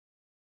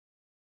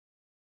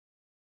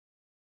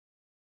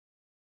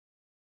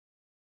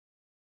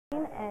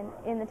and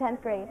in the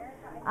 10th grade.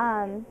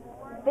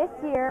 This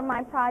year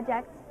my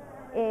project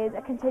is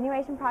a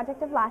continuation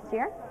project of last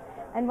year,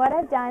 and what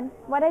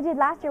I did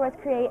last year was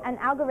create an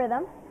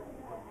algorithm,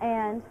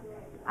 and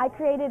I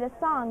created a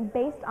song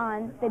based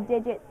on the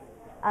digits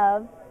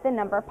of the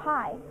number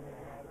pi.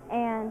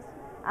 And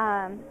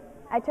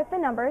I took the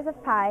numbers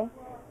of pi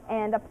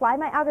and applied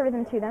my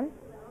algorithm to them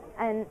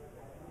and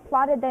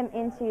plotted them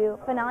into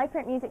Finale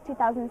Print Music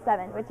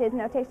 2007, which is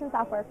notation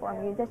software for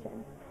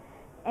musicians.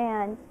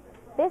 And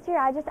this year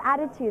I just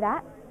added to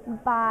that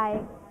by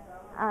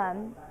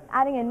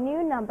adding a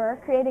new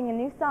number, creating a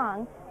new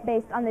song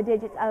based on the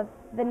digits of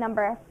the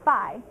number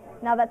phi.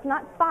 Now that's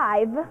not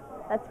 5,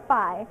 that's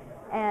phi.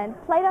 And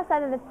Plato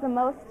said that it's the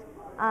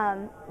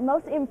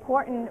most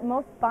important,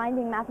 most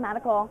binding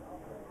mathematical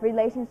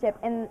relationship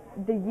in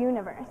the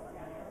universe.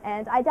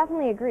 And I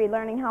definitely agree,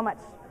 learning how much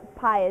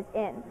pi is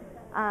in.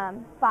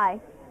 Phi,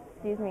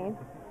 excuse me.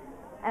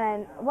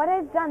 And what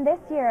I've done this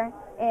year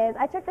is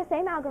I took the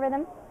same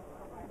algorithm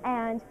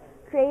and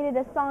created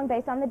a song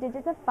based on the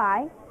digits of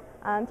phi,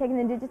 taking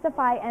the digits of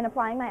phi and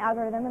applying my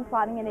algorithm and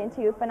plotting it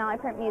into Finale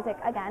Print Music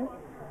again.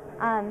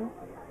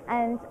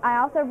 And I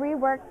also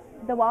reworked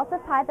the waltz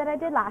of pi that I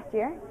did last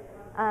year,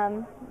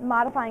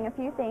 modifying a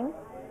few things.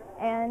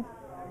 And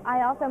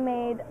I also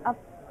made a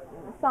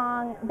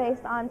song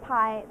based on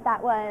pi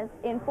that was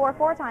in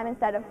 4/4 time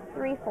instead of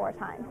 3/4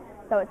 time.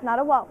 So it's not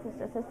a waltz, it's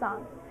just a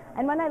song.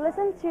 And when I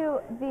listened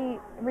to the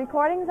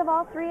recordings of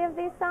all three of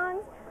these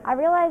songs, I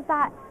realized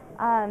that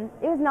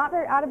it was not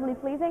very audibly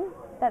pleasing,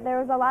 that there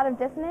was a lot of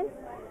dissonance,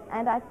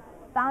 and I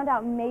found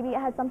out maybe it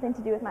had something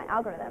to do with my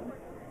algorithm.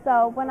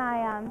 So when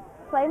I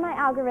played my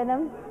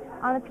algorithm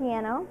on the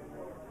piano,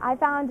 I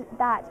found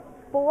that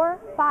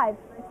 5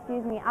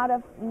 out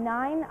of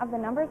 9 of the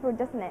numbers were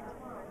dissonant.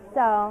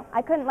 So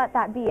I couldn't let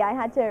that be. I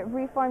had to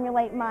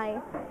reformulate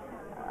my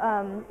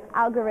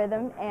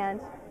algorithm and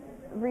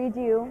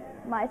redo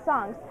my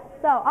songs.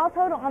 So all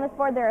total on this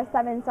board there are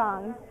 7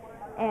 songs,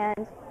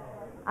 and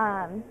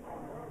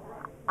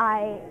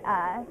I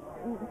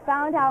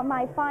found out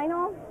my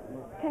final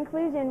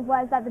conclusion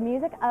was that the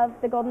music of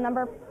the golden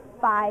number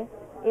phi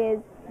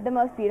is the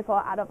most beautiful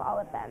out of all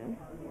of them.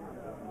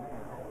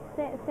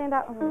 Stand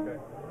up. Okay.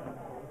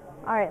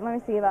 All right, let me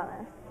see about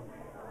this.